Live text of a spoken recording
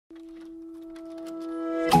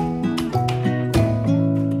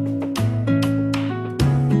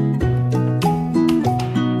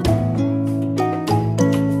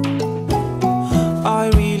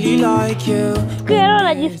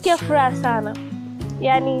nimejisikia furaha sana.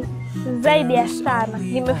 Yani zaidi ya sana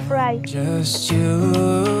nimefurahi.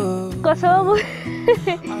 Kwa sababu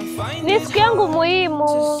ni siku yangu muhimu.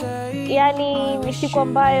 Yani ni siku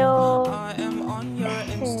ambayo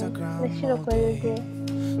nashindwa kuelezea.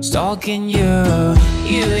 Stalking you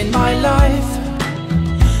in my life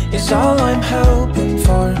is all I'm hoping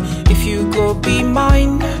for. If you go be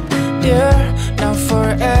mine, dear, now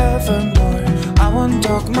forevermore. I won't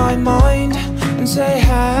talk my mind and say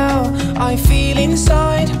how I feel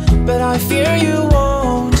inside, but I fear you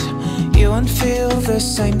won't feel the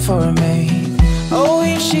same for me. Oh,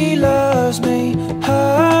 if she loves me,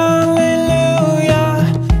 hallelujah.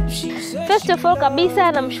 First of all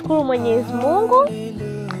kabisa namshukuru Mwenyezi Mungu.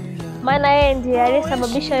 Maana yeye ndiye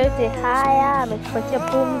aliyesababisha yote haya, ametupatia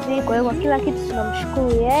pumzi, kwa hiyo kwa kila kitu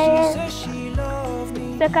tunamshukuru yeye.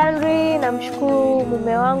 Secondly, namshukuru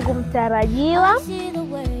mume wangu mtarajiwa.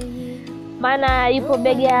 Maana yupo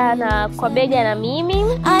kwa bega na mimi.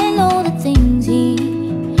 I know the things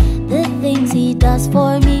he does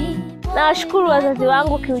for me. Nawashukuru wazazi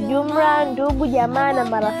wangu kiujumla, ndugu, jamaa na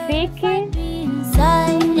marafiki.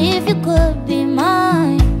 If you could be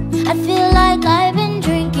mine, I feel like I've been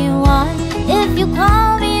drinking wine. If you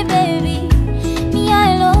call me baby, me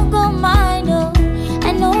I don't go mind. Oh,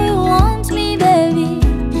 I know you want me baby,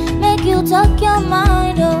 make you talk your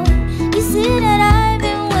mind. Oh, you see that I've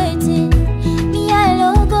been waiting. Me I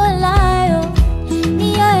don't go lie. Oh,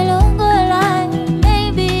 me I don't go lie.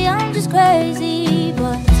 Maybe I'm just crazy,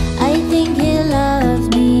 but I think he loves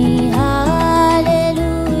me.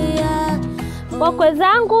 Hallelujah. Wakwe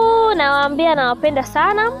zangu nawaambia nawapenda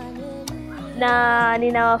sana na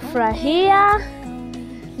ninawafurahia.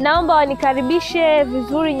 Naomba wanikaribishe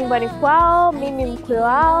vizuri nyumbani kwao, mimi mkwe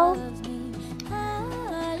wao.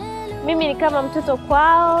 Mimi ni kama mtoto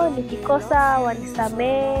kwao, nikikosa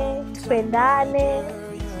wanisamee, tupendane.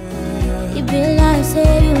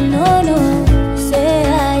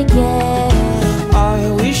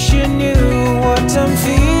 I wish you knew what I'm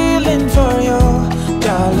feeling for you,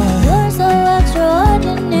 darling. You're so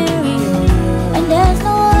extraordinary, and there's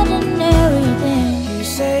no ordinary thing. You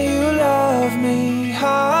say you love me,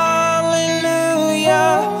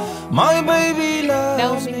 hallelujah. My baby loves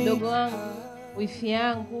Naomy me. mdogo wangu, wifi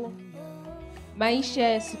yangu, maisha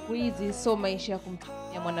ya siku hizi sio maisha ya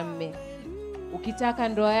kumtumia mwanamume. Ukitaka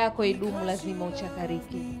ndoa yako idumu lazima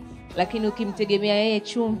uchakariki. Lakini ukimtegemea yeye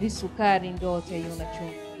chumvi, sukari, ndoa utaiona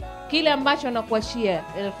chumvi. Kile ambacho anakuashia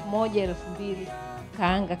 1000, 2000,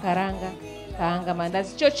 kaanga karanga, kaanga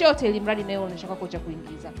mandazi, chochote ili mradi nayo unashaka kwa cha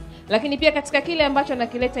kuingiza. Lakini pia katika kile ambacho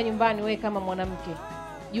anakileta nyumbani, wewe kama mwanamke,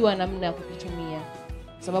 jua namna ya kukitumia.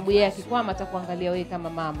 Sababu yeye akikwama atakuangalia wewe kama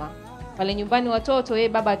mama. Pale nyumbani watoto, yeye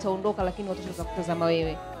baba ataondoka, lakini watoto watakutazama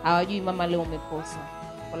wewe. Hawajui mama leo umekosa.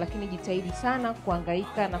 Lakini jitahidi sana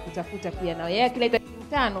kuhangaika na kutafuta pia, na yeye akileta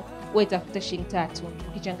 $5, wewe tafuta $3.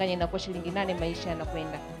 Ukichanganya inakuwa $8, maisha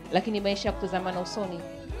yanakwenda. Lakini maisha ya kutazamana usoni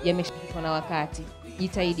yameshikwa na wakati.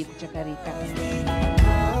 Jitahidi kuchakarika.